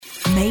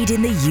Made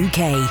in the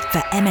UK for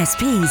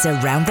MSPs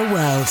around the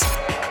world.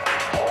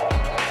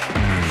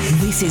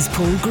 This is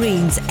Paul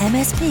Green's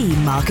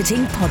MSP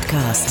Marketing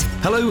Podcast.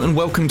 Hello and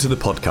welcome to the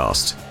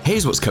podcast.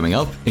 Here's what's coming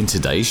up in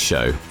today's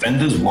show.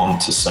 Vendors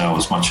want to sell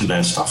as much of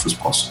their stuff as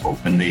possible,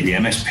 and the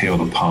MSP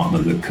or the partner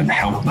that can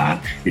help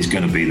that is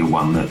going to be the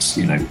one that's,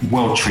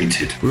 well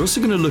treated. We're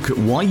also going to look at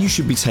why you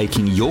should be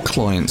taking your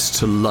clients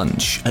to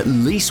lunch at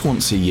least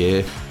once a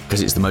year,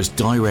 because it's the most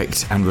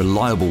direct and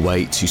reliable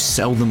way to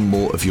sell them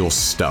more of your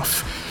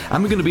stuff.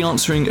 And we're going to be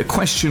answering a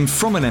question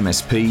from an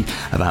MSP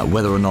about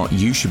whether or not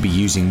you should be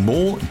using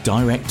more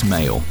direct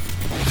mail.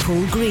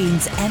 Paul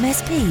Green's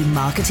MSP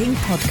Marketing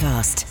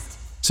Podcast.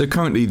 So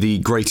currently the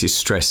greatest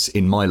stress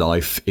in my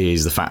life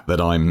is the fact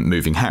that I'm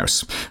moving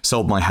house.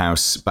 Sold my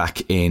house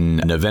back in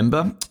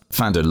November.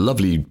 Found a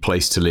lovely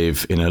place to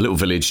live in a little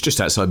village just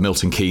outside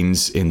Milton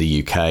Keynes in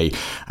the UK,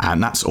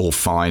 and that's all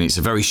fine. It's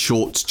a very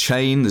short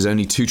chain. There's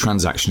only 2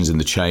 transactions in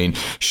the chain.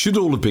 Should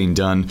all have been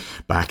done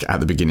back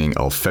at the beginning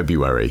of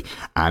February,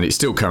 and it's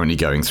still currently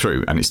going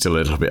through, and it's still a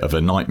little bit of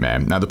a nightmare.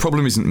 Now, the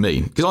problem isn't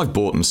me, because I've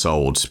bought and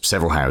sold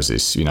several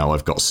houses.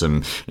 I've got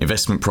some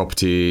investment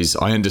properties.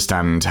 I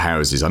understand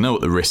houses. I know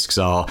what the risks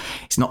are.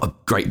 It's not a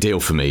great deal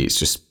for me. It's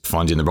just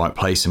finding the right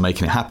place and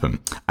making it happen.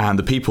 And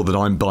the people that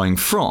I'm buying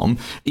from,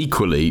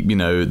 equally,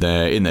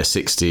 they're in their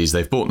 60s,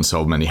 they've bought and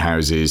sold many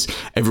houses,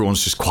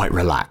 everyone's just quite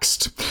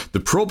relaxed. The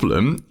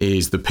problem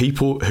is the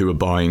people who are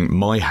buying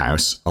my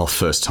house are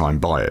first-time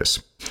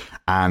buyers.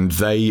 And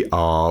they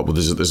are,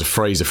 there's a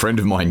phrase a friend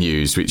of mine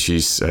used, which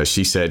is,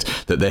 she said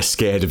that they're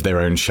scared of their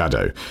own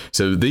shadow.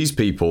 So these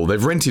people,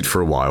 they've rented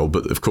for a while,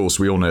 but of course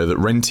we all know that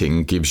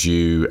renting gives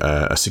you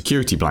a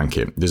security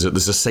blanket. There's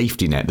a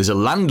safety net. There's a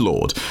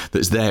landlord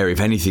that's there if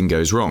anything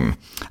goes wrong.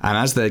 And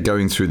as they're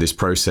going through this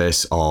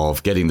process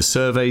of getting the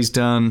surveys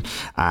done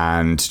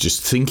and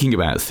just thinking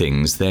about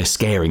things, they're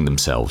scaring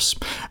themselves.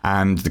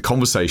 And the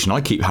conversation I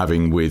keep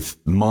having with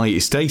my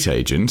estate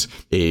agent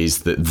is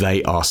that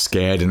they are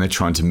scared and they're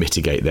trying to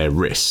mitigate their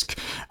risk.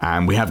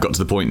 And we have got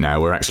to the point now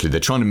where actually they're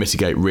trying to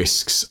mitigate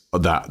risks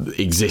that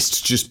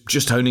exist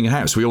just owning a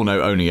house. We all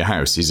know owning a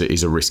house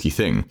is a risky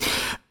thing.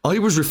 I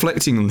was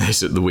reflecting on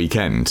this at the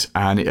weekend,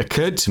 and it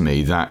occurred to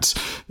me that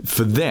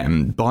for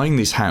them, buying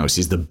this house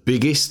is the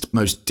biggest,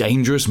 most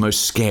dangerous,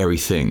 most scary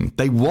thing.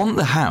 They want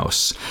the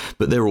house,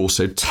 but they're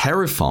also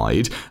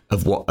terrified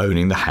of what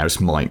owning the house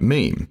might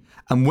mean.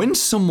 And when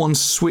someone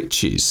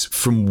switches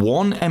from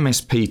one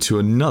MSP to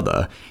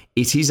another,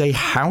 it is a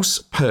house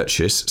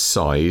purchase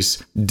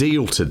size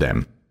deal to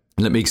them.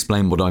 Let me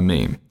explain what I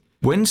mean.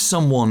 When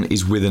someone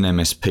is with an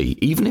MSP,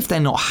 even if they're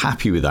not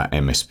happy with that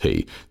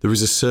MSP, there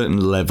is a certain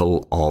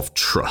level of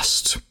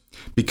trust.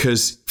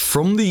 Because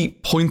from the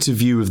point of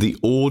view of the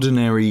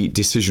ordinary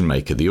decision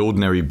maker, the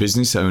ordinary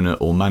business owner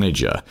or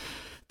manager,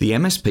 the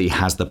MSP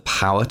has the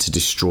power to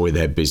destroy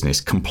their business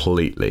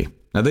completely.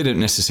 Now, they don't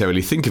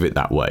necessarily think of it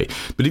that way,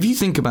 but if you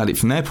think about it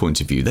from their point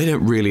of view, they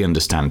don't really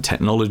understand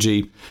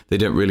technology, they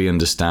don't really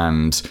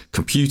understand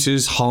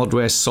computers,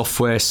 hardware,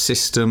 software,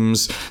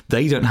 systems.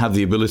 They don't have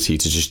the ability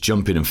to just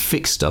jump in and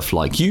fix stuff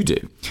like you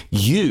do.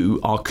 You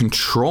are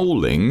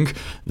controlling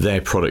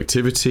their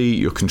productivity,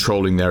 you're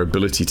controlling their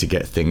ability to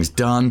get things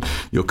done,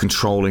 you're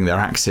controlling their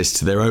access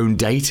to their own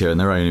data and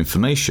their own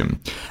information.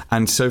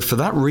 And so for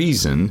that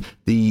reason,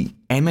 the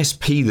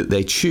MSP that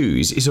they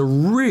choose is a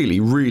really,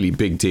 really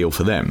big deal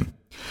for them.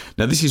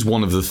 Now, this is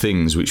one of the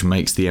things which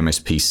makes the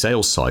MSP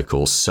sales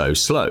cycle so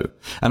slow.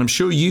 And I'm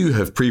sure you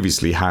have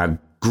previously had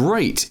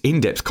great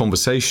in-depth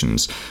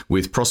conversations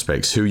with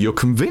prospects who you're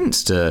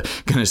convinced are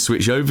going to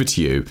switch over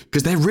to you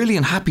because they're really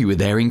unhappy with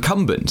their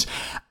incumbent.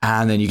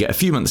 And then you get a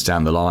few months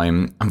down the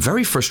line, and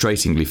very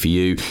frustratingly for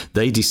you,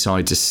 they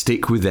decide to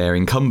stick with their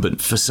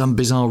incumbent for some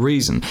bizarre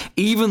reason.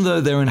 Even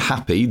though they're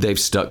unhappy, they've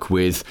stuck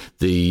with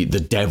the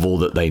devil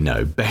that they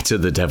know, better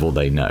the devil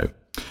they know.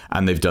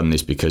 And they've done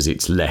this because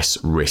it's less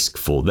risk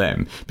for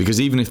them. Because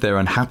even if they're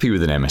unhappy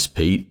with an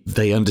MSP,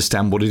 they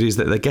understand what it is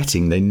that they're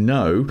getting. They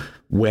know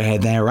where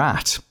they're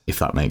at, if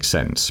that makes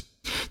sense.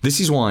 This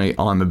is why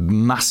I'm a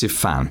massive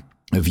fan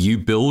of you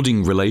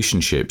building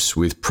relationships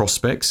with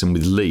prospects and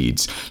with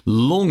leads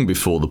long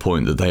before the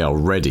point that they are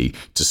ready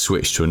to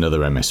switch to another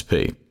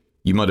MSP.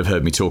 You might have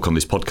heard me talk on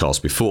this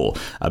podcast before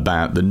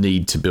about the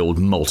need to build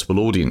multiple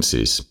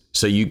audiences.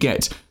 So you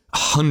get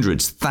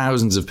hundreds,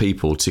 thousands of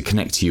people to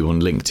connect to you on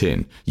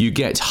LinkedIn. You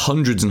get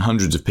hundreds and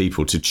hundreds of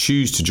people to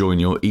choose to join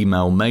your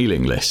email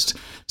mailing list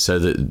so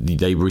that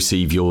they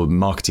receive your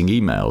marketing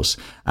emails.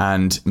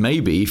 And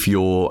maybe if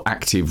you're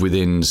active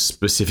within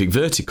specific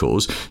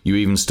verticals, you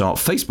even start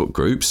Facebook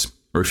groups.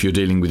 Or if you're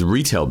dealing with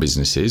retail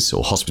businesses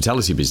or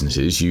hospitality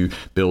businesses, you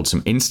build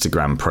some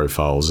Instagram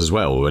profiles as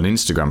well, or an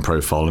Instagram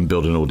profile and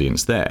build an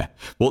audience there.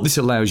 What this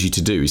allows you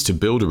to do is to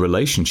build a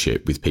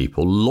relationship with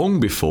people long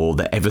before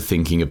they're ever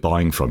thinking of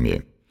buying from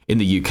you. In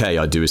the UK,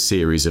 I do a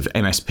series of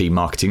MSP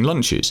marketing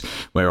lunches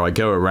where I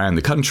go around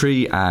the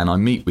country and I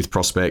meet with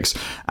prospects.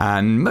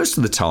 And most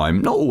of the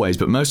time, not always,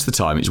 but most of the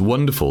time, it's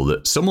wonderful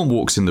that someone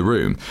walks in the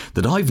room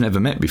that I've never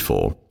met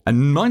before.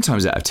 And 9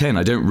 times out of 10,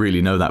 I don't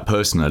really know that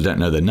person. I don't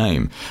know their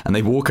name. And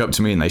they walk up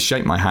to me and they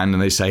shake my hand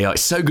and they say, "Oh,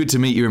 it's so good to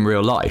meet you in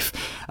real life.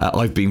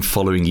 I've been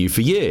following you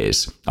for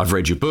years. I've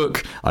read your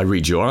book. I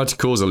read your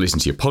articles. I listen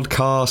to your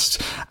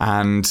podcast.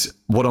 And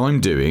what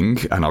I'm doing,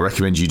 and I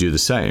recommend you do the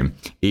same,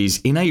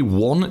 is in a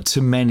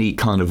one-to-many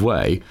kind of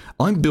way,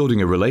 I'm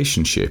building a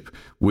relationship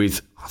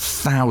with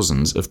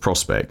thousands of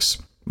prospects.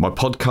 My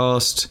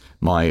podcast,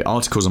 my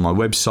articles on my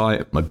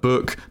website, my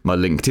book, my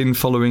LinkedIn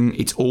following,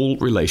 it's all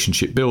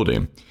relationship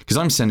building because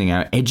I'm sending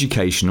out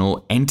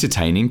educational,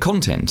 entertaining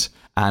content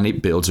and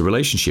it builds a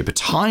relationship, a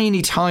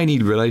tiny, tiny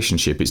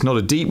relationship. It's not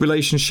a deep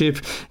relationship,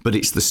 but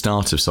it's the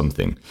start of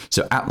something.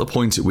 So at the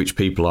point at which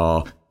people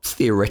are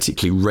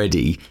theoretically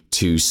ready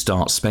to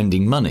start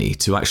spending money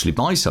to actually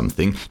buy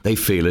something, they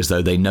feel as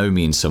though they know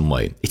me in some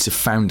way. It's a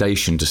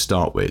foundation to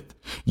start with.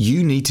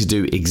 You need to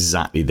do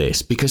exactly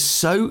this because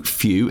so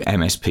few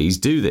MSPs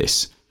do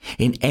this.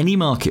 In any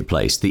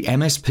marketplace, the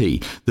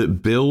MSP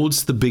that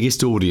builds the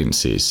biggest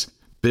audiences,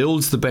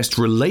 builds the best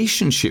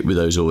relationship with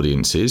those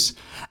audiences,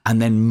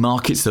 and then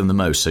markets them the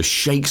most, so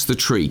shakes the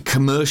tree,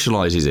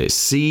 commercializes it,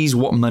 sees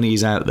what money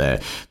is out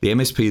there. The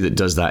MSP that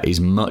does that is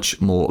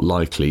much more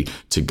likely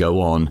to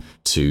go on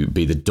to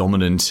be the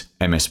dominant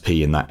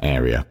MSP in that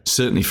area,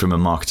 certainly from a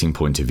marketing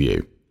point of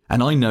view.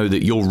 And I know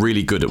that you're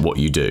really good at what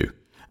you do.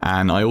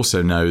 And I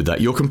also know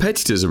that your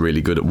competitors are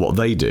really good at what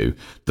they do.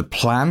 The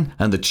plan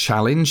and the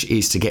challenge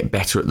is to get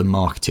better at the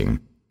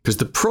marketing. Because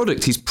the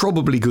product is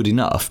probably good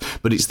enough,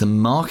 but it's the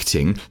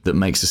marketing that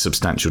makes a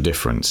substantial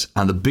difference.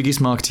 And the biggest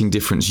marketing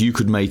difference you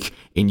could make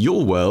in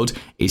your world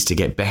is to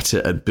get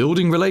better at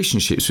building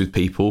relationships with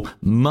people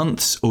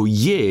months or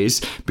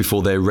years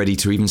before they're ready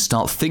to even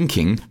start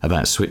thinking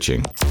about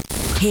switching.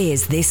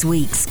 Here's this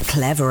week's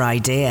clever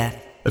idea.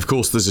 Of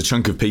course, there's a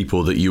chunk of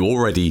people that you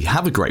already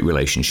have a great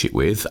relationship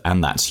with,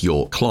 and that's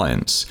your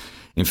clients.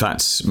 In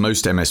fact,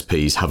 most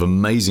MSPs have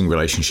amazing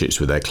relationships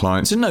with their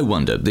clients, and no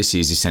wonder. This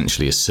is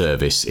essentially a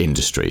service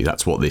industry.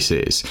 That's what this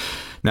is.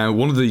 Now,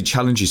 one of the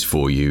challenges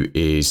for you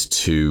is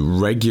to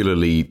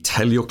regularly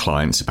tell your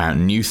clients about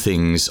new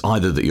things,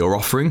 either that you're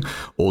offering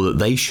or that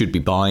they should be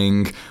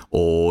buying,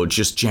 or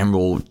just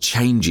general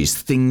changes,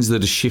 things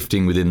that are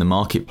shifting within the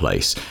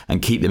marketplace,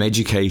 and keep them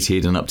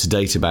educated and up to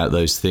date about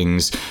those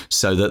things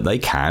so that they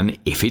can,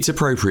 if it's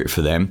appropriate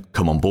for them,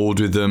 come on board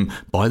with them,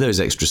 buy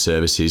those extra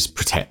services,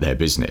 protect their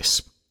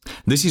business.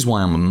 This is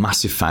why I'm a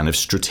massive fan of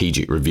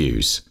strategic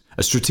reviews.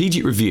 A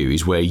strategic review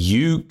is where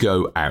you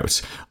go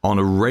out on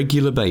a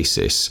regular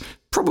basis,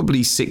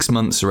 probably 6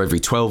 months or every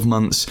 12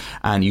 months,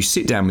 and you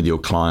sit down with your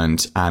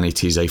client and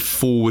it is a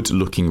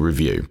forward-looking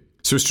review.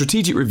 So a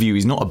strategic review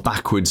is not a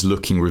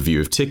backwards-looking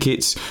review of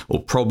tickets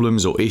or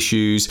problems or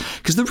issues,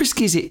 because the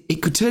risk is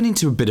it could turn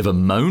into a bit of a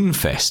moan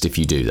fest if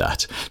you do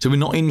that. So we're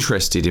not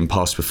interested in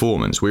past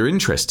performance. We're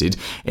interested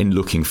in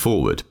looking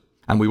forward.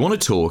 And we want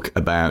to talk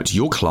about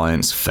your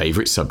client's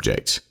favourite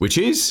subject, which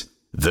is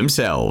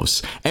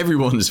themselves.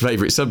 Everyone's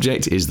favourite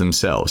subject is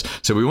themselves.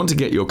 So we want to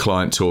get your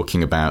client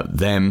talking about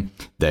them,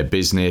 their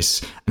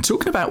business, and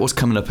talking about what's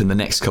coming up in the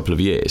next couple of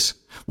years.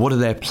 What are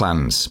their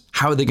plans?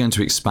 How are they going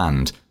to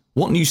expand?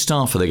 What new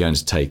staff are they going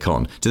to take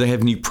on? Do they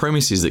have new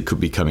premises that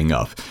could be coming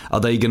up? Are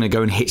they going to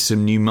go and hit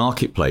some new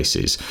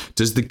marketplaces?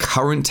 Does the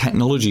current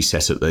technology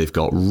setup they've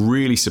got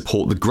really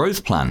support the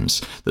growth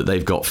plans that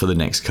they've got for the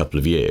next couple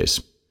of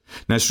years?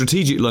 Now,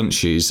 strategic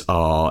lunches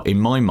are, in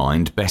my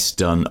mind, best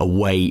done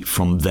away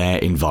from their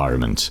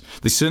environment.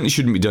 They certainly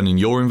shouldn't be done in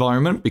your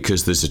environment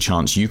because there's a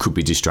chance you could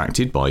be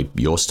distracted by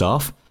your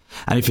staff.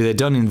 And if they're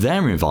done in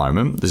their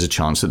environment, there's a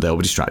chance that they'll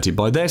be distracted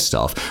by their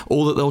staff,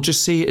 or that they'll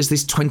just see it as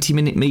this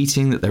 20-minute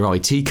meeting that their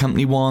IT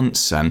company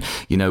wants. And,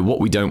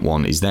 what we don't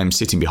want is them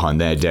sitting behind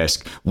their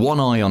desk, one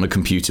eye on a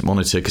computer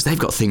monitor because they've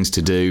got things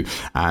to do,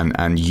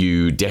 and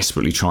you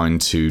desperately trying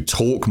to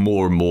talk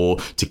more and more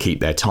to keep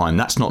their time.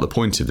 That's not the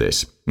point of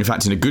this. In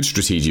fact, in a good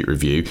strategic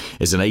review,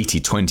 there's an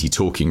 80-20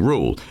 talking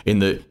rule in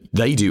that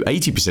they do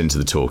 80% of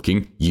the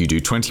talking, you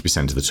do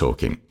 20% of the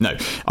talking. No,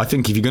 I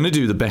think if you're going to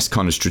do the best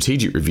kind of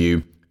strategic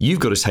review, you've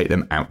got to take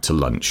them out to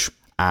lunch.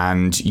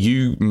 And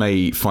you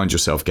may find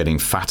yourself getting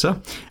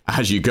fatter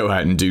as you go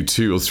out and do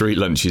 2 or 3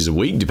 lunches a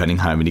week, depending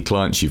how many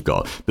clients you've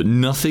got. But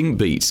nothing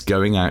beats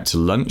going out to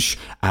lunch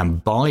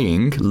and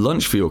buying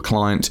lunch for your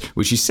client,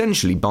 which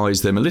essentially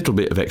buys them a little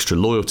bit of extra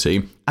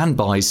loyalty and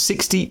buys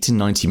 60 to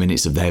 90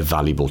 minutes of their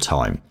valuable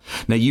time.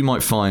 Now, you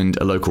might find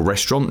a local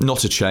restaurant,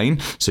 not a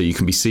chain, so you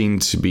can be seen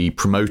to be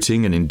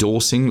promoting and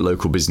endorsing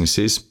local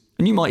businesses.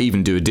 And you might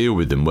even do a deal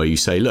with them where you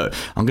say, look,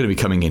 I'm going to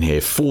be coming in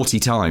here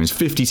 40 times,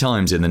 50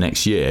 times in the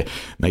next year,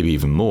 maybe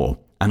even more.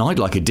 And I'd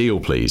like a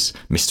deal, please,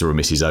 Mr. or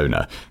Mrs.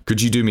 Owner.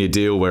 Could you do me a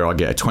deal where I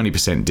get a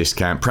 20%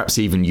 discount? Perhaps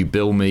even you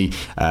bill me,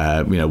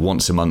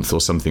 once a month or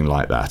something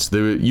like that.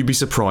 You'd be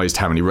surprised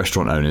how many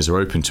restaurant owners are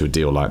open to a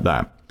deal like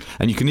that.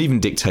 And you can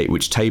even dictate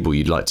which table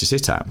you'd like to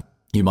sit at.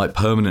 You might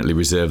permanently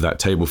reserve that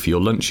table for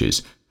your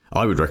lunches.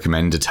 I would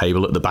recommend a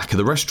table at the back of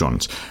the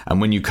restaurant. And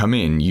when you come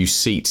in, you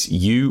seat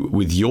you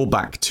with your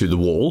back to the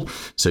wall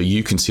so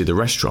you can see the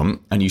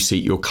restaurant, and you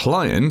seat your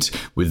client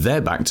with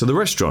their back to the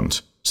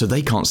restaurant. so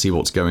they can't see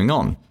what's going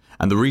on.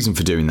 And the reason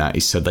for doing that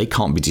is so they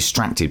can't be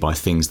distracted by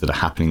things that are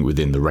happening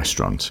within the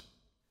restaurant.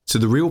 So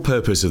the real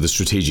purpose of the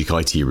strategic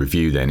IT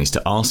review then is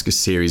to ask a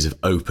series of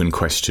open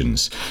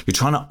questions. You're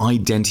trying to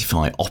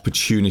identify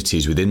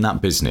opportunities within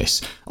that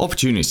business,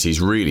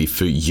 opportunities really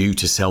for you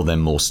to sell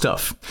them more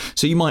stuff.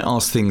 So you might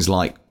ask things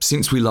like,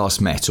 since we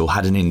last met or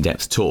had an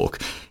in-depth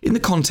talk, in the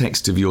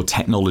context of your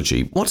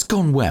technology, what's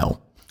gone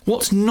well?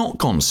 What's not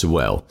gone so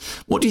well?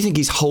 What do you think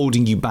is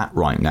holding you back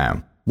right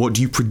now? What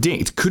do you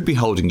predict could be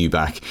holding you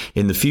back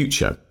in the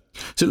future?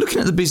 So looking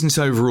at the business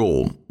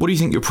overall, what do you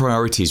think your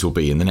priorities will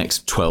be in the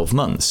next 12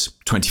 months,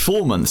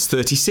 24 months,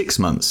 36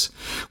 months?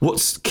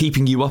 What's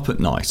keeping you up at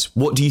night?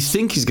 What do you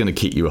think is going to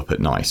keep you up at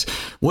night?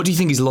 What do you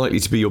think is likely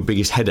to be your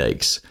biggest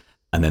headaches?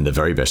 And then the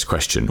very best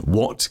question,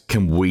 what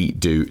can we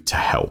do to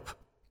help?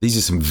 These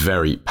are some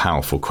very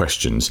powerful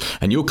questions,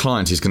 and your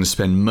client is going to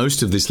spend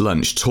most of this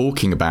lunch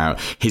talking about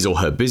his or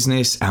her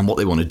business and what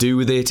they want to do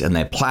with it and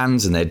their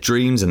plans and their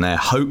dreams and their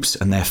hopes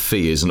and their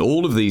fears. And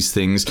all of these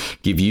things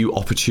give you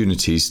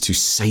opportunities to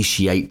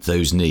satiate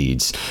those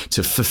needs,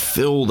 to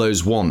fulfill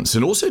those wants,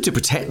 and also to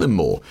protect them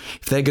more.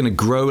 If they're going to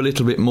grow a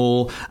little bit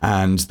more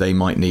and they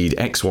might need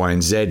X, Y,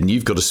 and Z, and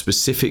you've got a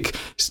specific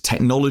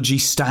technology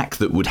stack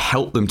that would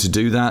help them to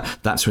do that,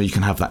 that's where you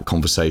can have that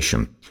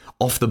conversation.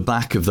 Off the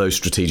back of those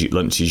strategic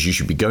lunches, you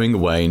should be going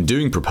away and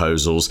doing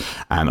proposals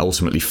and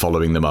ultimately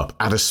following them up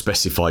at a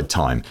specified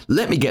time.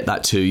 Let me get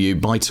that to you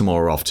by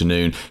tomorrow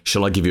afternoon.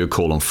 Shall I give you a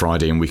call on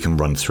Friday and we can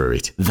run through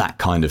it? That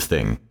kind of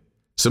thing.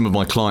 Some of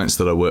my clients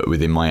that I work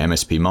with in my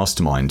MSP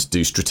mastermind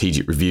do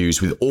strategic reviews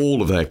with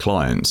all of their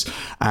clients,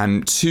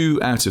 and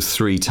 2 out of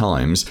 3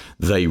 times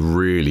they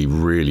really,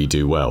 really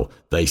do well.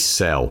 They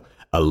sell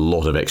a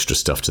lot of extra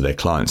stuff to their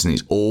clients, and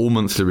it's all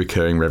monthly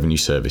recurring revenue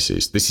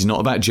services. This is not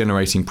about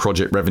generating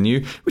project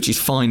revenue, which is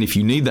fine if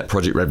you need that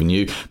project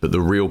revenue, but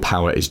the real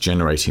power is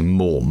generating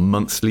more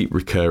monthly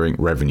recurring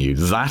revenue.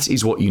 That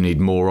is what you need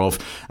more of,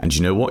 and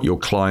you know what? Your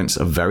clients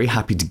are very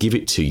happy to give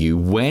it to you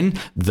when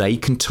they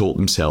can talk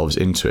themselves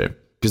into it.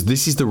 Because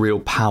this is the real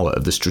power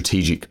of the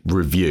strategic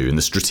review and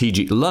the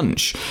strategic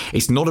lunch.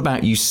 It's not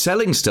about you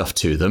selling stuff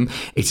to them.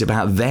 It's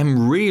about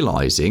them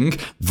realizing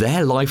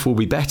their life will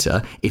be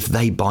better if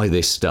they buy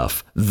this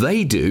stuff.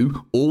 They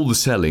do all the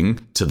selling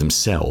to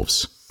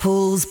themselves.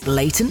 Paul's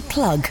blatant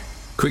plug.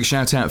 Quick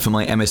shout out for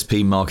my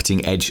MSP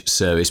Marketing Edge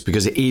service,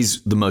 because it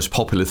is the most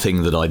popular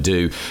thing that I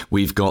do.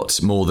 We've got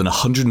more than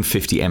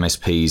 150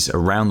 MSPs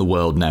around the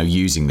world now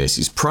using this.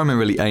 It's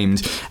primarily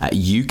aimed at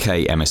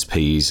UK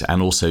MSPs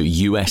and also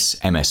US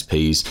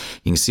MSPs.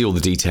 You can see all the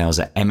details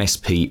at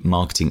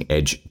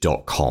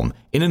mspmarketingedge.com.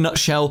 In a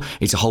nutshell,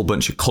 it's a whole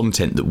bunch of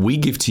content that we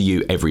give to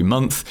you every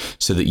month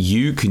so that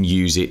you can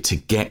use it to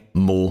get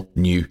more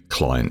new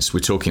clients.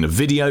 We're talking a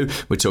video,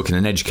 we're talking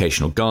an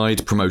educational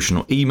guide,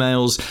 promotional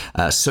emails,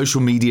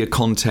 social media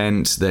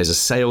content, there's a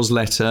sales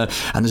letter,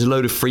 and there's a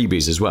load of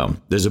freebies as well.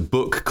 There's a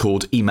book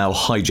called Email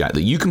Hijack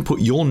that you can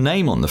put your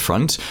name on the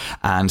front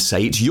and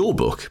say it's your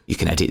book. You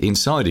can edit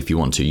inside if you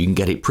want to. You can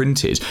get it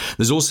printed.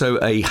 There's also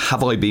a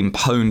Have I Been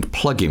Pwned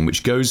plugin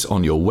which goes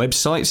on your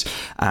website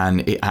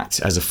and it acts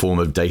as a form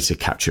of data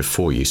capture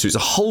for you. So it's a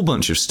whole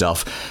bunch of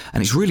stuff,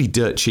 and it's really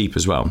dirt cheap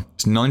as well.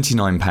 It's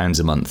 £99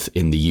 a month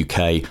in the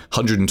UK,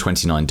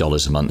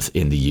 $129 a month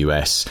in the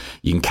US.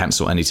 You can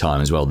cancel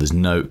anytime as well. There's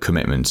no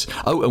commitment.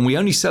 Oh, and we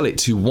only sell it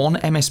to one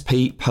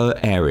MSP per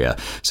area.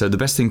 So the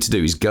best thing to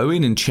do is go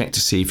in and check to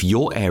see if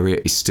your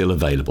area is still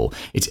available.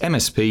 It's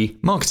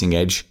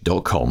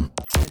mspmarketingedge.com.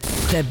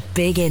 The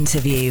big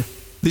interview.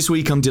 This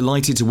week, I'm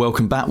delighted to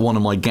welcome back one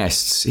of my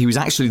guests. He was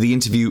actually the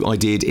interview I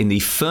did in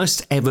the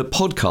first ever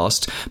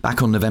podcast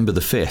back on November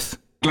the 5th.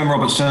 Glenn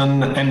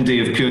Robertson,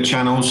 MD of Pure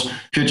Channels.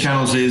 Pure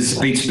Channels is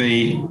a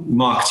B2B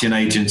marketing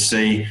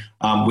agency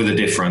with a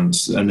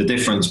difference. And the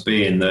difference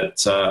being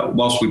that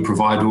whilst we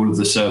provide all of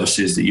the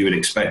services that you would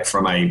expect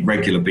from a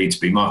regular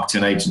B2B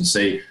marketing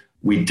agency,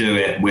 we do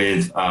it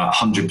with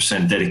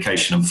 100%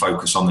 dedication and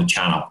focus on the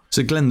channel.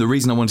 So Glenn, the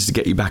reason I wanted to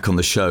get you back on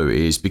the show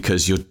is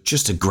because you're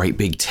just a great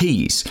big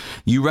tease.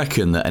 You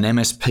reckon that an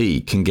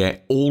MSP can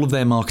get all of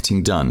their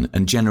marketing done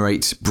and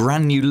generate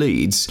brand new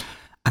leads,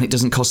 and it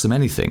doesn't cost them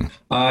anything?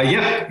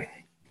 Yeah.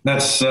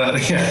 That's So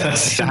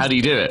how do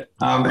you do it?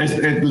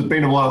 It's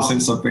been a while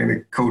since I've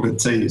been called a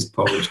tease,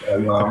 Paul.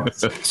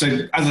 So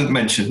as I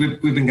mentioned,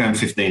 we've been going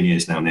 15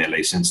 years now,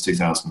 nearly since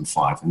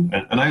 2005,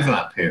 and over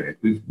that period,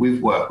 we've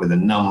worked with a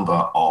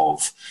number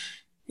of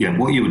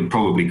what you would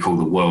probably call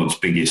the world's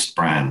biggest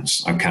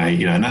brands.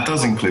 Okay, and that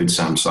does include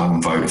Samsung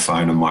and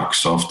Vodafone and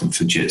Microsoft and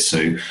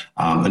Fujitsu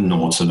and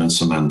Norton and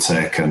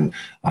Symantec and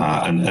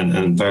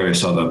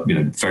various other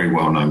very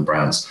well-known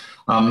brands.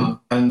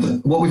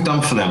 And what we've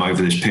done for them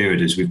over this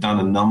period is we've done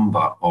a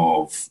number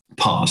of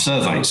partner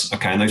surveys.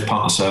 Okay, and those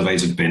partner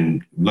surveys have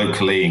been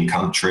locally, in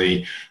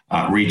country,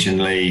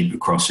 regionally,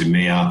 across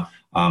EMEA,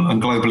 and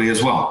globally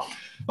as well.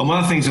 And one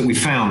of the things that we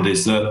found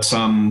is that,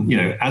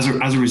 as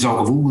a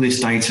result of all this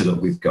data that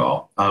we've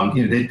got,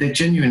 there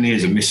genuinely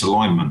is a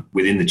misalignment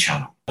within the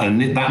channel. And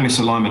that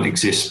misalignment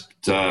exists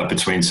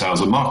between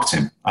sales and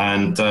marketing.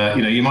 And,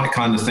 you might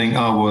kind of think,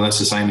 oh, well, that's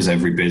the same as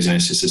every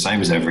business. It's the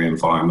same as every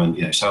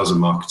environment. Sales and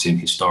marketing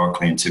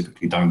historically and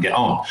typically don't get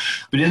on.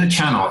 But in the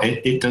channel,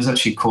 it does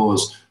actually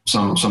cause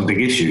some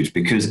big issues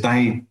because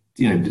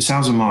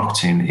sales and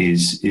marketing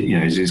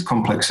is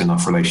complex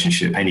enough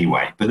relationship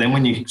anyway. But then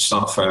when you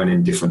start throwing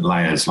in different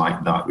layers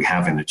like that we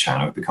have in the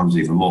channel, it becomes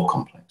even more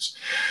complex.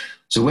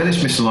 So where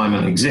this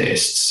misalignment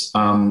exists,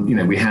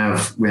 we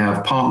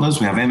have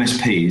partners, we have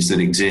MSPs that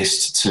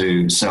exist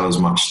to sell as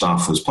much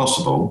stuff as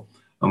possible,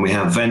 and we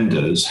have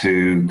vendors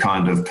who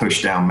kind of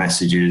push down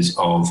messages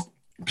of,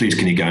 please,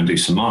 can you go and do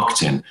some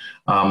marketing?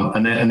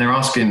 And they're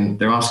asking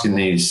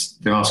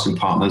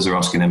partners, they're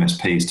asking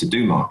MSPs to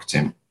do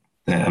marketing.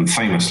 And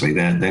famously,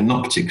 they're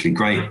not particularly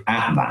great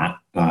at that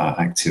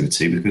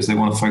activity because they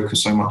want to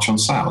focus so much on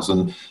sales.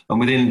 And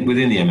within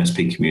the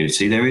MSP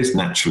community, there is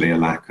naturally a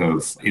lack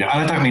of, and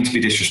I don't mean to be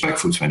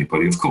disrespectful to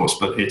anybody, of course,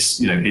 but it's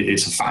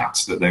a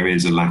fact that there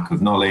is a lack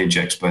of knowledge,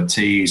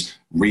 expertise,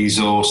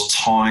 resource,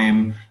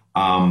 time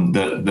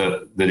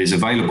that is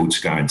available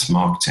to go into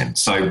marketing.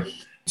 So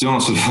to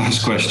answer the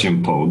first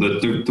question, Paul,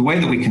 the way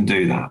that we can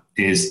do that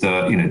is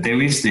that,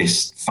 there is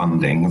this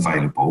funding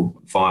available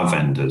via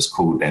vendors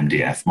called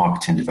MDF,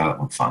 Marketing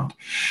Development Fund.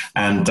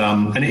 And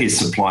it is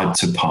supplied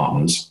to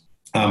partners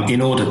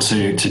in order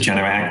to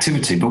generate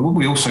activity. But what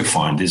we also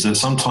find is that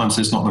sometimes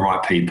there's not the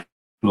right people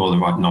or the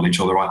right knowledge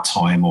or the right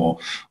time or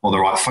the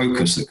right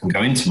focus that can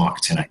go into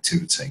marketing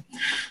activity.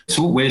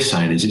 So what we're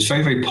saying is it's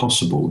very, very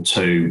possible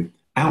to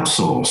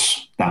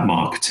outsource that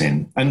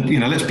marketing. And,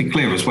 let's be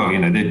clear as well,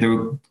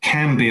 there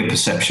can be a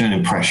perception and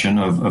impression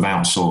of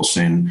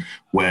outsourcing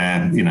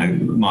where,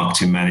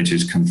 marketing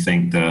managers can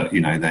think that,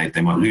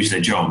 they might lose their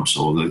jobs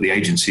or that the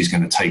agency is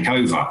going to take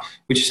over,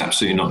 which is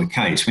absolutely not the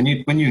case. When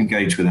you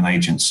engage with an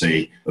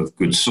agency of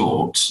good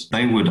sorts,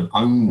 they would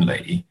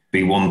only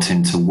be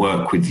wanting to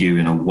work with you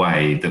in a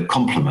way that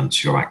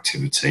complements your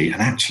activity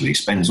and actually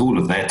spends all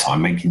of their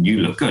time making you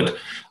look good.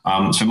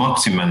 So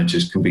marketing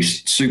managers can be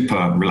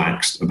super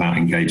relaxed about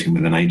engaging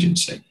with an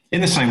agency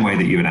in the same way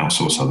that you would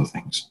outsource other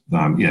things.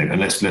 And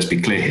let's be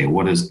clear here.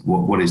 What is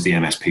the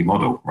MSP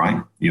model,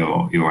 right?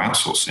 You're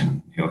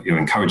outsourcing. You're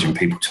encouraging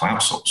people to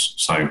outsource.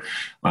 So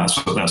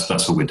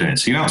that's what we're doing.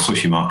 So you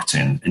outsource your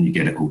marketing and you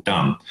get it all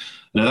done.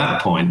 And at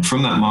that point,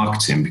 from that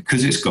marketing,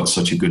 because it's got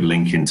such a good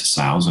link into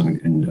sales,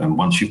 and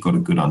once you've got a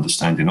good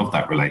understanding of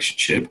that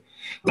relationship,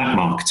 that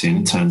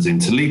marketing turns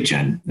into lead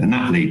gen, and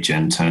that lead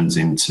gen turns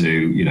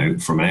into,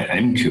 from an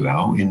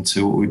MQL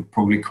into what we'd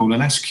probably call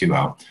an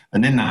SQL.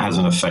 And then that has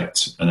an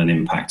effect and an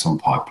impact on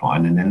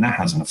pipeline, and then that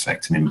has an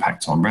effect and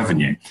impact on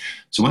revenue.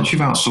 So once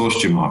you've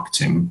outsourced your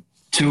marketing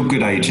to a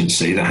good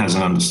agency that has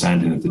an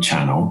understanding of the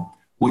channel,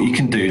 what you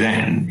can do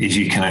then is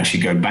you can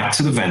actually go back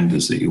to the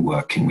vendors that you're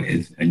working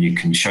with and you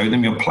can show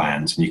them your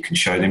plans and you can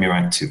show them your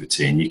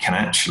activity and you can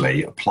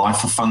actually apply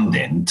for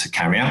funding to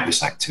carry out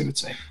this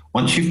activity.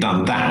 Once you've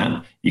done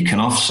that, you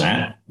can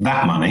offset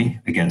that money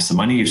against the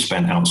money you've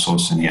spent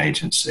outsourcing the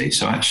agency.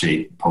 So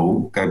actually,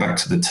 Paul, go back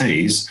to the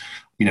T's.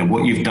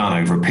 What you've done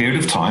over a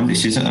period of time,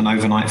 this isn't an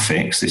overnight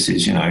fix. This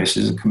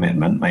is a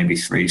commitment, maybe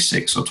 3,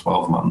 6 or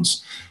 12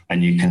 months.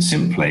 And you can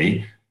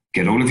simply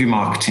get all of your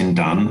marketing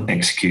done,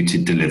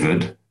 executed,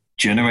 delivered,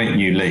 generate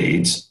new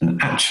leads, and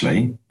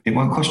actually it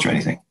won't cost you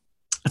anything.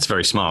 That's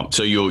very smart.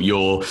 So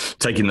you're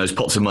taking those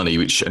pots of money,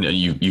 which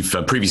you've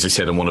previously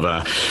said on one of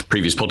our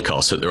previous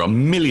podcasts that there are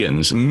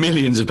millions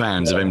of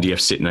pounds of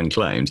MDF sitting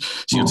unclaimed.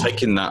 So you're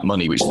taking that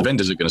money, which the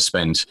vendors are going to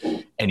spend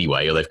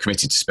anyway, or they've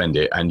committed to spend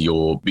it, and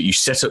you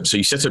set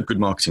up good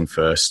marketing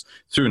first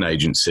through an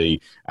agency,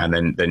 and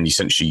then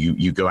essentially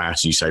you go out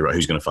and you say, right,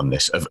 who's going to fund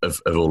this of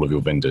all of your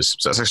vendors?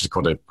 So that's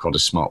actually quite a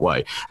smart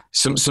way.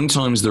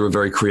 Sometimes there are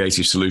very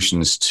creative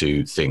solutions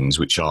to things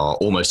which are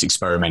almost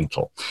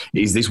experimental.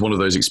 Is this one of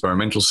those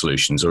experimental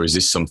solutions, or is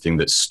this something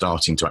that's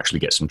starting to actually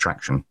get some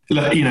traction?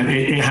 Look,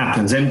 it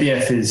happens.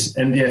 MDF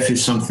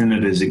is something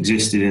that has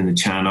existed in the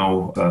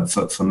channel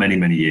for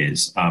many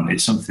years.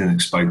 It's something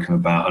that's spoken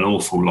about an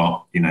awful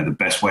lot. The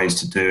best ways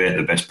to do it,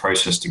 the best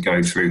process to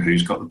go through,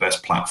 who's got the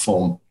best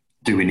platform.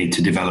 Do we need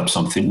to develop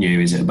something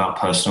new? Is it about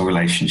personal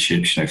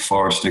relationships?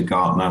 Forrester,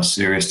 Gartner,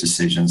 Serious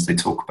Decisions, they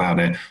talk about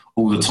it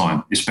all the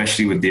time,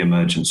 especially with the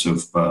emergence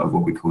of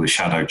what we call the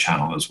shadow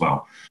channel as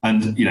well.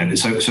 And,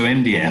 so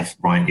MDF,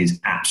 right, is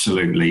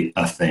absolutely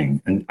a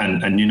thing.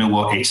 And you know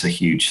what? It's a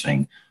huge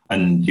thing.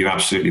 And you're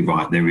absolutely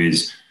right. There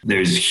is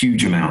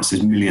huge amounts.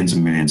 There's millions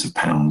and millions of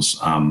pounds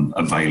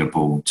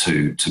available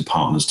to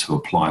partners to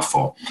apply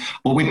for.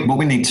 What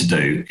we need to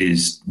do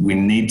is we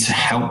need to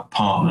help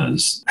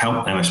partners,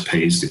 help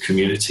MSPs, the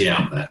community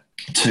out there,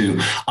 to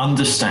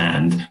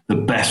understand the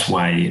best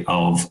way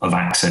of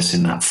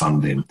accessing that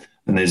funding.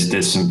 And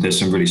there's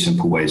some really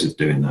simple ways of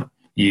doing that.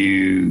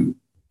 You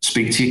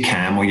speak to your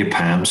CAM or your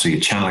PAM, so your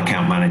channel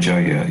account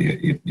manager,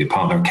 your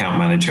partner account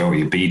manager, or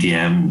your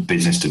BDM,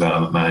 business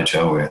development manager,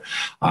 or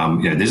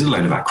there's a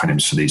load of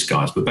acronyms for these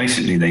guys, but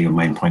basically they're your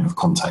main point of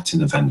contact in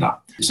the vendor.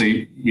 So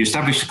you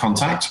establish the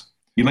contact,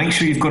 You make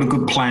sure you've got a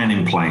good plan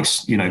in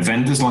place.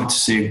 Vendors like to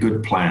see a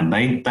good plan.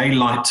 They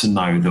like to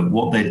know that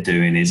what they're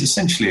doing is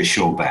essentially a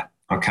sure bet.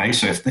 Okay,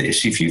 so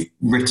if you've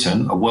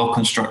written a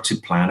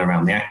well-constructed plan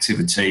around the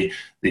activity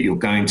that you're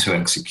going to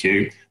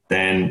execute,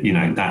 then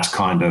that's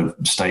kind of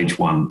stage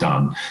one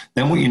done.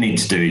 Then what you need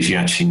to do is you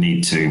actually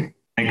need to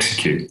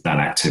execute that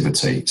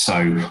activity.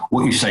 So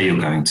what you say you're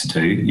going to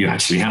do, you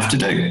actually have to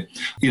do.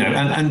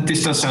 And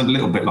this does sound a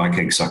little bit like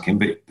egg sucking,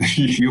 but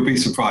you'll be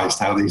surprised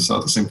how these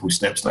sort of simple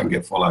steps don't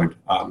get followed,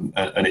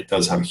 and it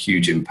does have a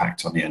huge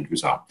impact on the end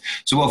result.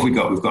 So what have we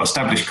got? We've got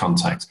established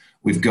contact.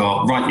 We've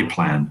got write your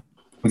plan.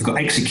 We've got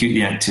execute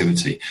the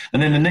activity.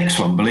 And then the next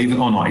one, believe it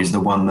or not, is the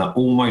one that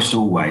almost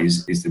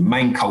always is the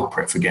main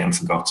culprit for getting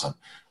forgotten.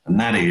 And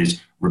that is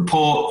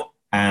report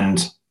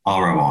and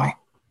ROI.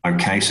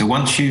 Okay, so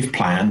once you've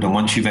planned and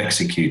once you've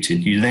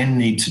executed, you then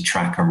need to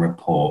track and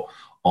report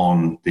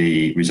on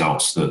the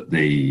results that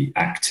the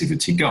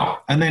activity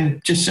got. And then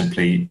just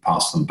simply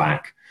pass them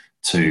back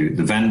to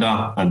the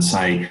vendor and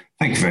say,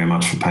 thank you very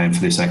much for paying for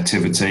this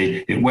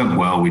activity. It went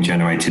well. We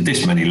generated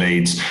this many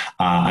leads,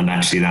 and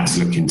actually that's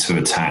looking to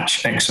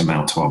attach X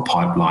amount to our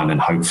pipeline,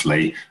 and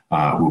hopefully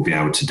we'll be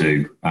able to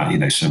do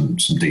some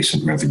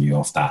decent revenue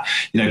off that.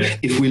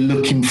 If we're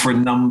looking for a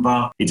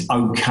number, it's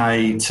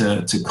okay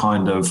to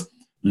kind of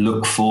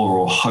look for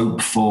or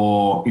hope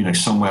for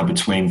somewhere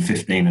between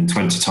 15 and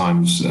 20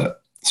 times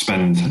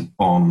spend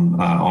on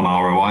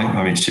ROI.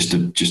 I mean, it's just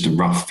a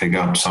rough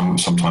figure.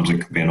 Sometimes it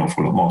can be an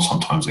awful lot more.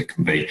 Sometimes it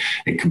can be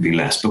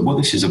less. But what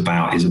this is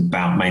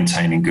about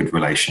maintaining good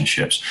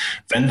relationships.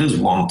 Vendors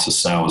want to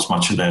sell as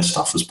much of their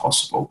stuff as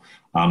possible.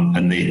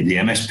 And the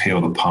MSP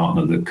or the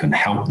partner that can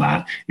help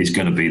that is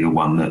going to be the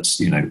one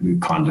that's,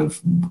 kind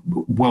of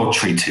well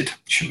treated,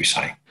 should we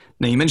say.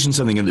 Now, you mentioned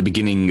something at the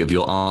beginning of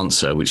your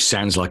answer, which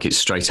sounds like it's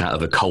straight out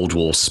of a Cold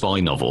War spy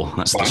novel.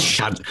 That's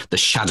the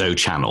shadow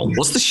channel.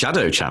 What's the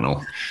shadow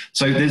channel?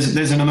 So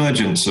there's an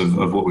emergence of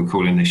what we're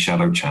calling the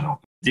shadow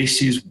channel.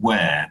 This is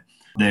where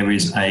there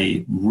is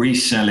a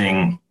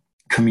reselling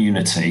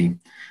community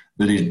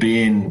that is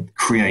being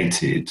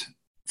created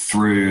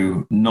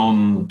through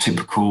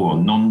non-typical or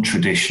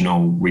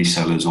non-traditional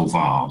resellers or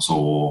VARs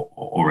or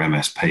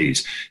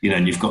MSPs.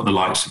 And you've got the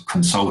likes of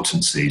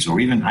consultancies or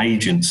even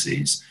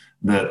agencies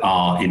that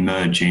are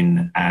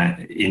emerging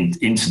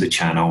into the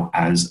channel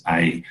as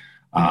a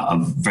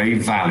very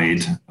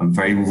valid and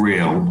very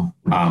real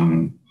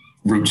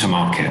route to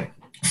market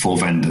for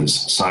vendors.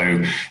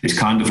 So it's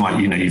kind of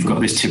like, you've got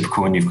this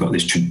typical and you've got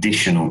this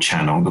traditional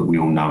channel that we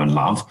all know and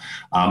love.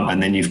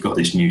 And then you've got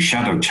this new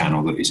shadow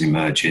channel that is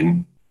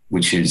emerging,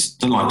 which is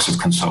the likes of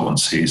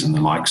consultancies and the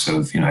likes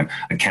of,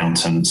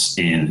 accountants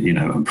in,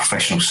 and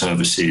professional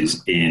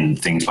services in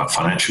things like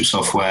financial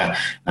software.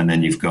 And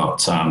then you've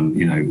got,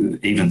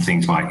 even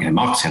things like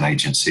marketing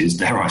agencies,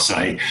 dare I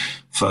say,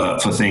 for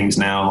things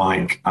now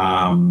like,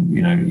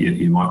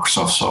 your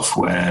Microsoft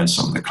software,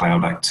 some of the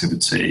cloud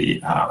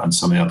activity, and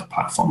some of the other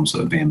platforms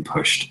that are being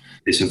pushed.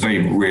 It's a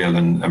very real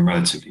and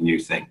relatively new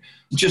thing.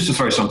 Just to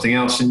throw something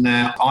else in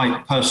there,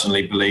 I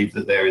personally believe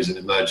that there is an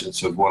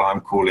emergence of what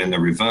I'm calling the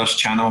reverse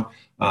channel,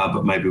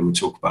 but maybe we'll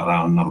talk about that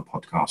on another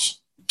podcast.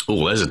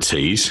 Oh, there's a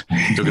tease.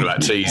 Talking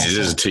about teases,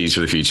 there's a tease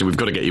for the future. We've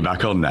got to get you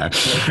back on now.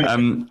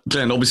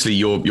 Glenn, obviously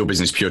your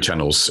business, Pure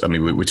Channels, I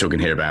mean, we're talking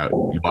here about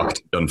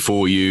marketing done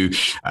for you,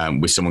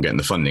 with someone getting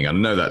the funding. I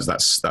know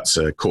that's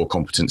a core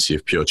competency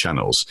of Pure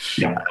Channels.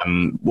 Yeah.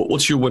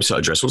 What's your website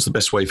address? What's the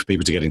best way for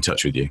people to get in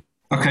touch with you?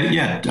 Okay,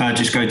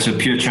 just go to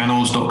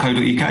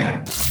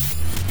purechannels.co.uk.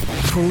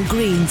 Paul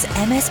Green's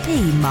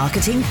MSP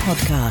Marketing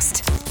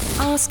Podcast.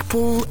 Ask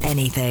Paul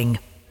anything.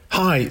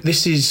 Hi,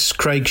 this is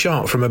Craig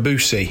Sharp from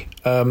Abusi.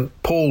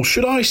 Paul,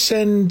 should I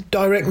send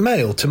direct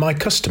mail to my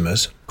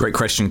customers? Great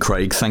question,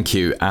 Craig. Thank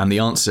you. And the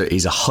answer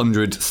is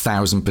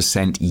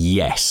 100,000%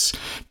 yes.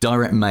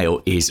 Direct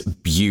mail is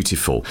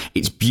beautiful.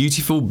 It's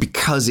beautiful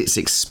because it's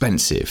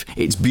expensive.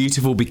 It's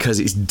beautiful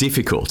because it's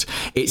difficult.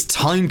 It's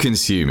time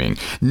consuming.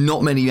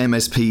 Not many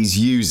MSPs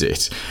use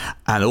it.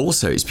 And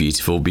also it's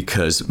beautiful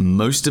because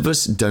most of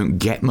us don't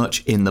get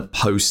much in the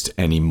post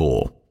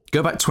anymore.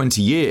 Go back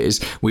 20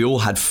 years, we all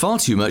had far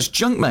too much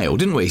junk mail,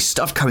 didn't we?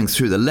 Stuff coming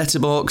through the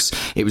letterbox.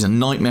 It was a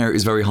nightmare. It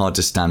was very hard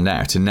to stand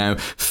out. And now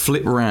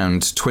flip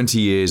around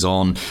 20 years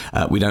on,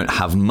 we don't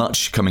have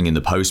much coming in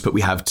the post, but we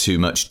have too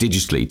much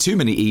digitally. Too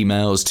many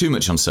emails, too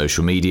much on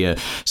social media.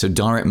 So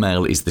direct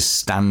mail is the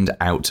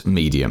standout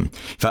medium.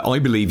 In fact, I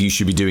believe you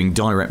should be doing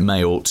direct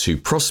mail to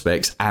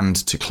prospects and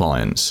to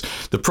clients.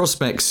 The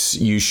prospects,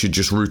 you should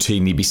just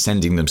routinely be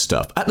sending them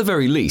stuff. At the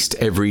very least,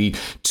 every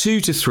 2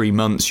 to 3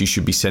 months, you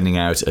should be sending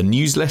out a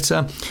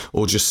newsletter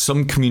or just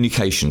some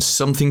communication,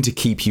 something to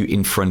keep you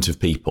in front of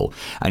people.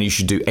 And you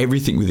should do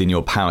everything within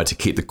your power to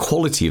keep the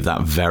quality of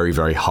that very,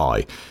 very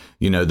high.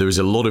 You know, there is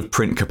a lot of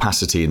print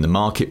capacity in the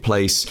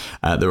marketplace.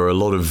 There are a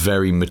lot of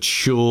very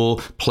mature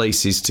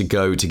places to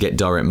go to get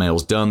direct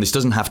mails done. This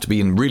doesn't have to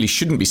be, and really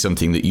shouldn't be,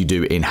 something that you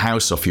do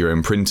in-house off your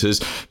own printers.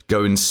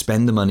 Go and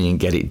spend the money and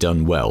get it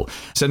done well.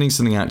 Sending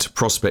something out to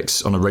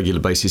prospects on a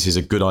regular basis is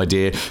a good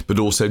idea, but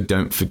also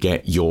don't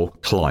forget your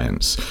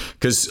clients.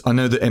 Because I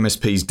know that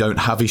MSPs don't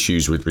have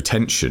issues with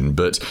retention,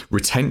 but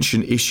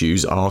retention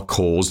issues are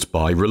caused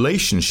by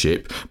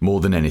relationship more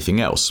than anything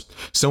else.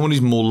 Someone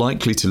is more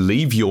likely to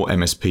leave your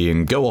MSP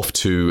and go off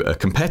to a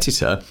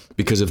competitor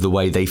because of the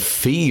way they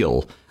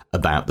feel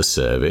about the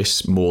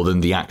service more than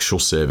the actual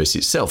service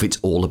itself. It's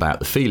all about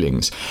the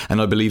feelings. And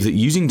I believe that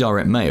using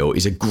direct mail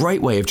is a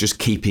great way of just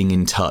keeping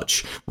in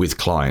touch with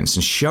clients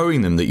and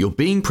showing them that you're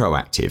being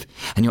proactive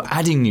and you're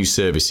adding new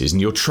services and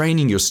you're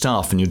training your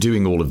staff and you're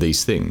doing all of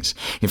these things.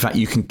 In fact,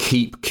 you can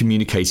keep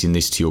communicating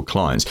this to your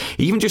clients.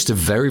 Even just a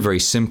very, very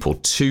simple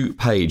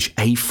 2-page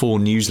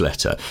A4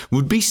 newsletter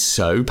would be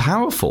so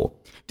powerful.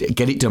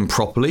 Get it done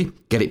properly,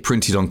 get it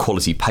printed on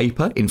quality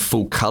paper in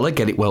full colour,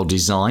 get it well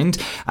designed,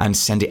 and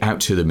send it out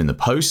to them in the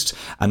post,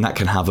 and that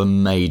can have a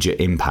major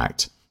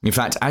impact. In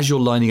fact, as you're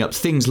lining up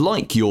things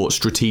like your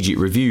strategic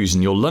reviews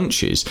and your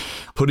lunches,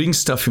 putting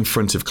stuff in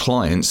front of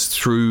clients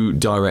through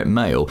direct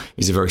mail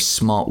is a very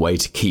smart way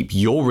to keep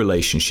your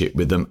relationship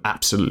with them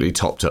absolutely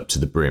topped up to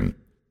the brim.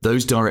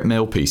 Those direct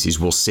mail pieces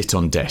will sit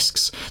on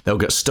desks. They'll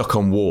get stuck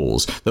on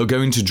walls. They'll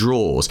go into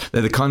drawers.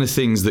 They're the kind of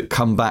things that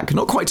come back,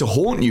 not quite to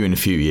haunt you in a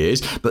few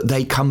years, but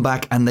they come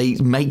back and they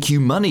make you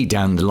money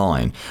down the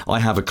line. I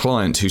have a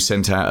client who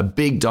sent out a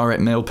big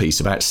direct mail piece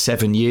about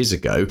 7 years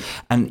ago,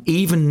 and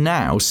even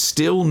now,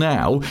 still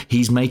now,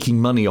 he's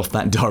making money off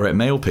that direct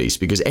mail piece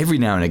because every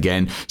now and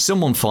again,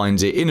 someone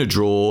finds it in a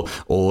drawer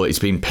or it's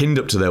been pinned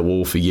up to their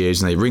wall for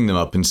years and they ring them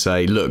up and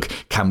say, look,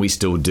 can we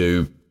still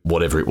do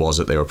whatever it was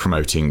that they were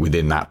promoting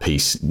within that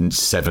piece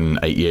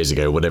 7-8 years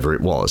ago, whatever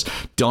it was.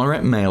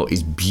 Direct mail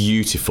is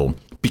beautiful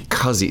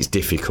because it's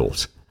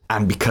difficult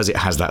and because it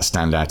has that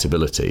standout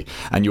ability.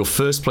 And your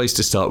first place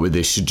to start with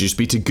this should just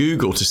be to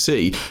Google to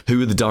see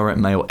who are the direct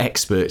mail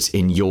experts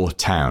in your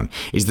town.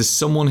 Is there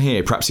someone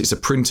here, perhaps it's a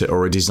printer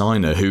or a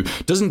designer, who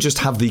doesn't just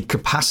have the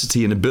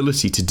capacity and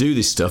ability to do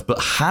this stuff, but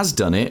has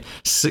done it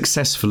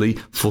successfully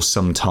for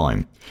some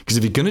time? Because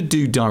if you're going to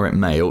do direct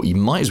mail, you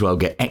might as well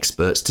get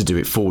experts to do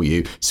it for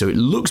you so it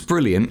looks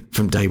brilliant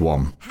from day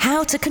one.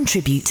 How to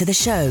contribute to the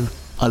show.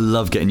 I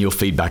love getting your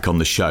feedback on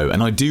the show,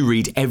 and I do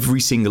read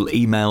every single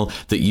email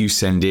that you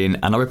send in,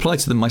 and I reply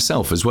to them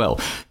myself as well.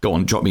 Go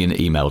on, drop me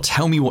an email.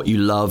 Tell me what you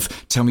love.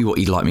 Tell me what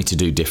you'd like me to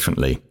do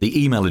differently.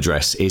 The email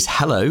address is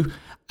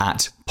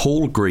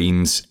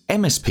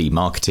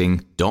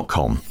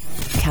hello@paulgreensmspmarketing.com.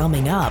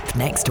 Coming up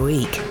next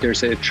week.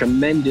 There's a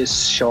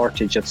tremendous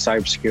shortage of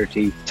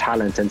cybersecurity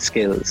talent and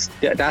skills.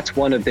 That's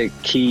one of the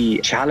key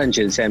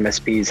challenges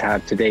MSPs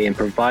have today in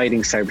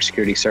providing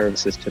cybersecurity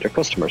services to their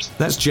customers.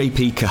 That's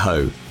JP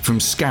Cahoe from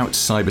Scout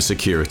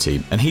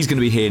Cybersecurity, and he's going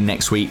to be here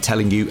next week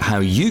telling you how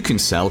you can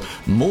sell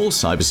more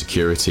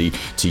cybersecurity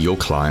to your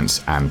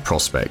clients and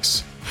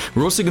prospects.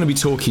 We're also going to be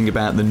talking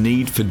about the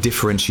need for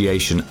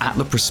differentiation at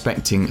the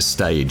prospecting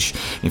stage.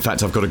 In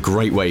fact, I've got a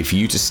great way for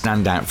you to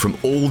stand out from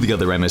all the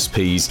other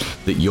MSPs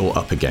that you're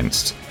up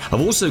against.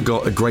 I've also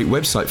got a great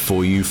website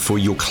for you for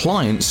your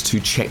clients to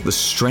check the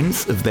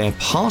strength of their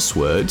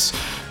passwords,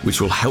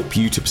 which will help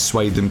you to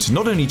persuade them to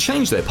not only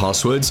change their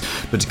passwords,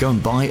 but to go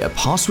and buy a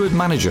password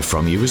manager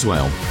from you as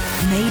well.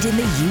 Made in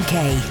the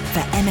UK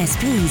for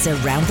MSPs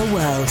around the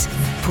world.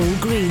 Paul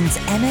Green's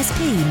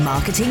MSP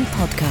Marketing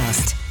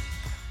Podcast.